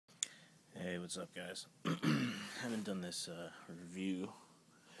what's up, guys? Haven't done this review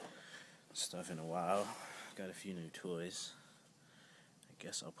stuff in a while. Got a few new toys. I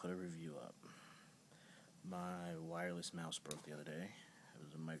guess I'll put a review up. My wireless mouse broke the other day. It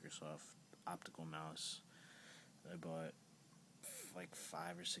was a Microsoft optical mouse that I bought like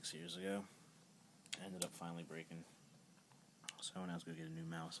 5 or 6 years ago. I ended up finally breaking. So when I was going to get a new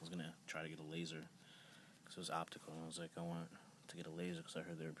mouse, I was going to try to get a laser because it was optical. And I was like, I want to get a laser because I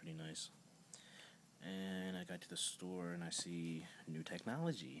heard they were pretty nice. And I got to the store and I see new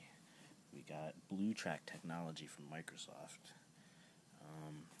technology. We got Blue Track technology from Microsoft.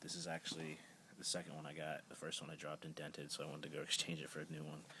 This is actually the second one I got. The first one I dropped indented, so I wanted to go exchange it for a new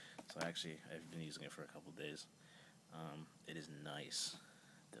one. So I've been using it for a couple days. It is nice.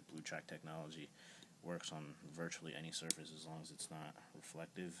 The Blue Track technology works on virtually any surface as long as it's not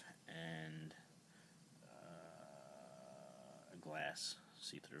reflective and a glass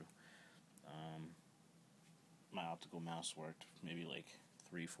see-through. My optical mouse worked maybe like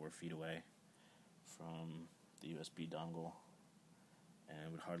 3-4 feet away from the USB dongle, and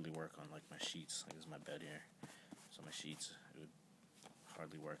it would hardly work on like my sheets. Like, this is my bed here, so my sheets, it would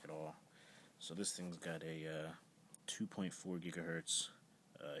hardly work at all. So this thing's got a 2.4 gigahertz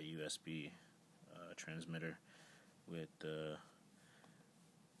USB transmitter with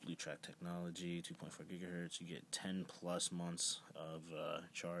Blue Track technology, 2.4 gigahertz. You get 10 plus months of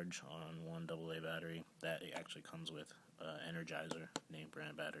charge on one AA battery. That it actually comes with Energizer name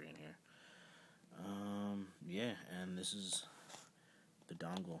brand battery in here. Yeah, and this is the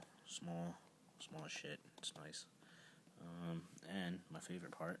dongle. Small as shit. It's nice. And my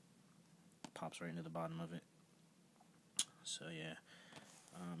favorite part, pops right into the bottom of it. So yeah,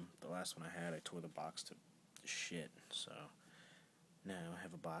 the last one I had, I tore the box to shit. So now I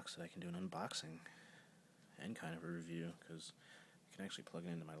have a box that I can do an unboxing and kind of a review, because I can actually plug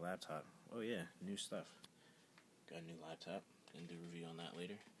it into my laptop. Oh yeah, new stuff. Got a new laptop, gonna do a review on that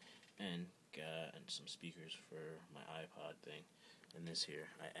later. And got some speakers for my iPod thing. And this here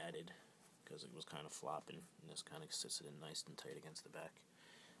I added because it was kind of flopping, and this kind of sits it in nice and tight against the back.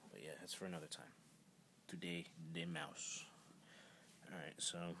 But yeah, that's for another time. Today, the mouse. Alright,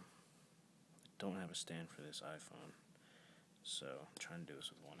 so I don't have a stand for this iPhone, so I'm trying to do this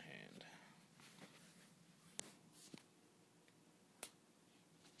with one hand.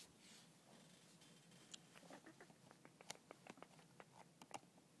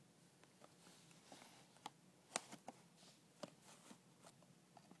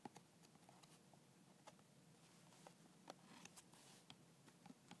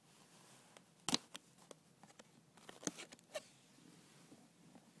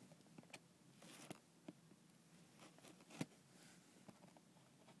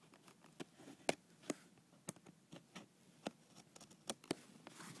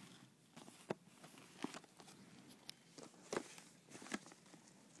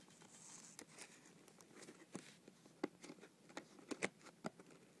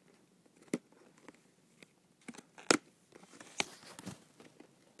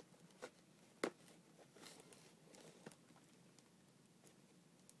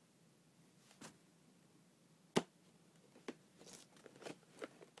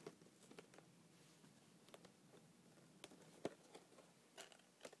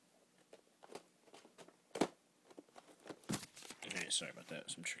 Sorry about that,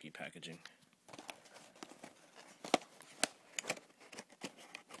 some tricky packaging.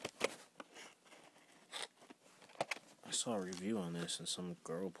 I saw a review on this and some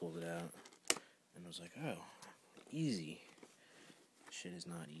girl pulled it out and was like, oh, easy. Shit is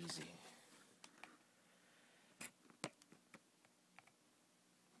not easy.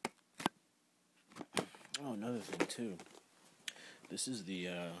 Oh, another thing too. This is the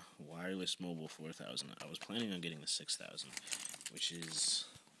wireless mobile 4000. I was planning on getting the 6000. Which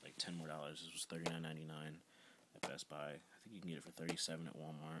is like $10 more. This was $39.99 at Best Buy. I think you can get it for $37 at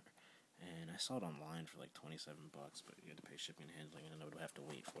Walmart. And I saw it online for like $27, but you had to pay shipping and handling, and I would have to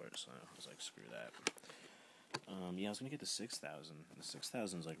wait for it. So I was like, screw that. Yeah, I was gonna get the 6000. The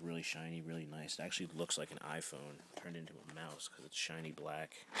 6000 is like really shiny, really nice. It actually looks like an iPhone turned into a mouse because it's shiny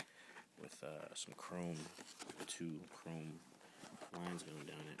black with some chrome, 2 chrome lines going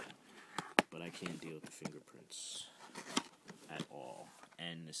down it. But I can't deal with the fingerprints at all,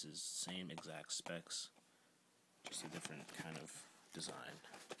 and this is same exact specs, just a different kind of design.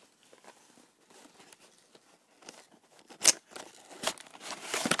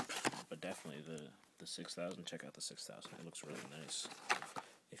 But definitely the 6000. Check out the 6000. It looks really nice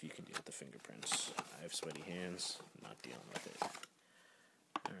if you can deal with the fingerprints. I have sweaty hands, not dealing with it.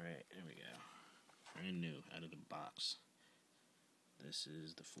 All right, there we go. Brand new out of the box. This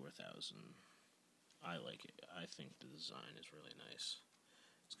is the 4000. I like it. I think the design is really nice.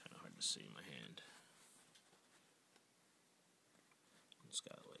 It's kind of hard to see in my hand. It's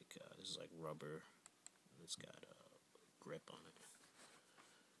got like, this is like rubber, and it's got a grip on it.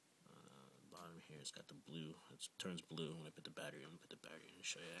 Bottom here, it's got the blue. It turns blue when I put the battery in. I'm going to put the battery in and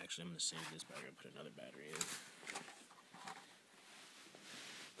show you. Actually, I'm going to save this battery and put another battery in.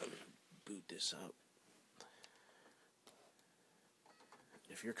 I'm going to boot this up.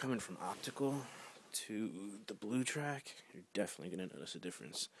 If you're coming from optical to the blue track, you're definitely going to notice a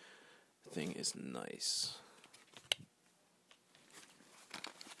difference. The thing is nice.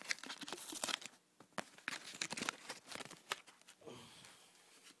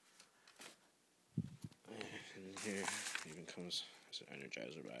 And here even comes as an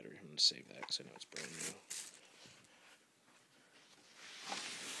Energizer battery. I'm going to save that because I know it's brand new.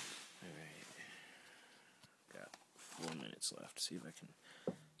 Alright. Got 4 minutes left. See if I can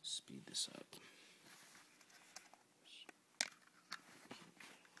speed this up.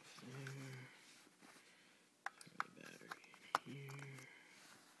 Put the battery in here.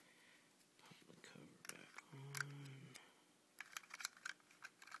 Pop the cover back on.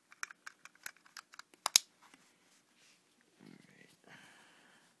 Alright.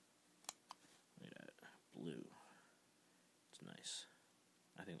 Look at that. Blue. It's nice.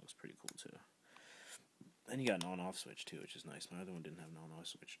 I think it looks pretty cool too. And you got an on-off switch too, which is nice. My other one didn't have an on-off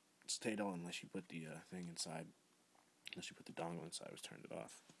switch. It stayed on unless you put the thing inside. Unless you put the dongle inside, it was turned it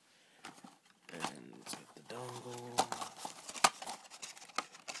off. And let's get the dongle.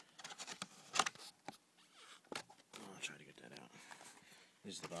 I'll try to get that out.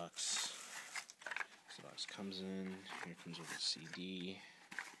 Here's the box. The box comes in. Here comes with a CD.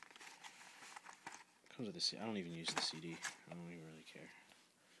 Comes with a CD. I don't even use the CD. I don't even really care.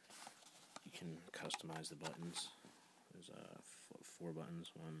 You can customize the buttons. There's 4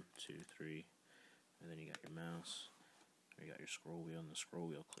 buttons, 1, 2, 3, and then you got your mouse. You got your scroll wheel, and the scroll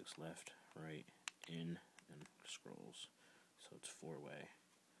wheel clicks left, right, in, and scrolls. So it's 4-way.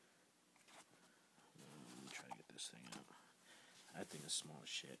 Let me try to get this thing out. That thing is small as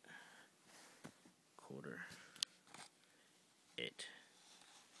shit. Quarter. It.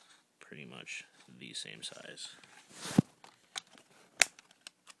 Pretty much the same size.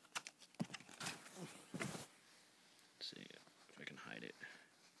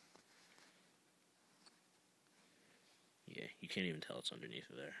 Yeah, you can't even tell it's underneath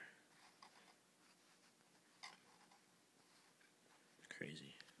of there.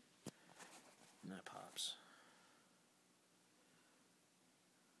 Crazy. And that pops.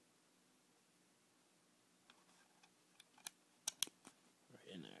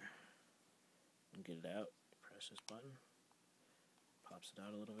 Right in there. And get it out. Press this button. Pops it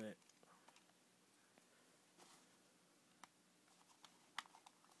out a little bit.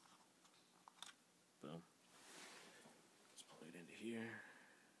 Boom. Here.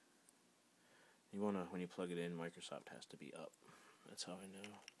 You wanna, when you plug it in, Microsoft has to be up. That's how I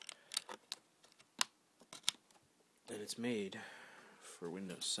know. And it's made for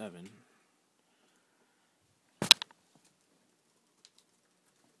Windows 7.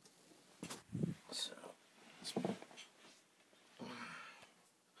 So,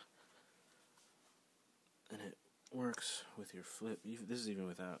 and it works with your flip. This is even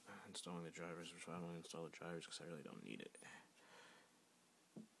without installing the drivers, which I don't install the drivers because I really don't need it.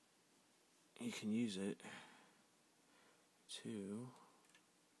 You can use it to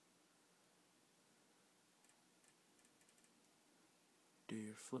do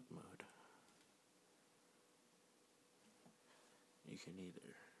your flip mode. You can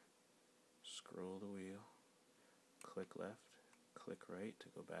either scroll the wheel, click left, click right to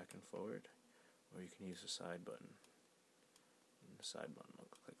go back and forward, or you can use the side button. And the side button will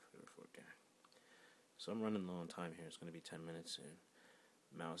click forward there. So I'm running low on time here. It's going to be 10 minutes soon.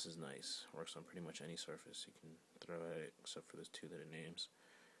 Mouse is nice. Works on pretty much any surface you can throw at it, except for those 2 that it names.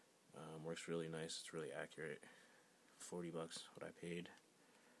 Works really nice. It's really accurate. $40 what I paid.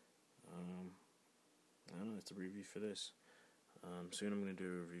 I don't know. It's a review for this. Soon I'm going to do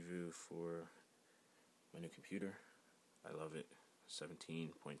a review for my new computer. I love it.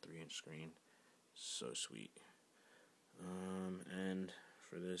 17.3-inch screen. So sweet. And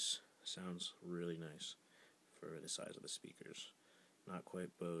for this, sounds really nice for the size of the speakers. Not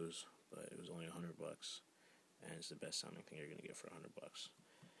quite Bose, but it was only $100, and it's the best sounding thing you're gonna get for $100.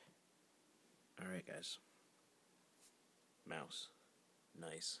 All right, guys. Mouse,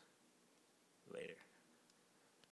 nice. Later.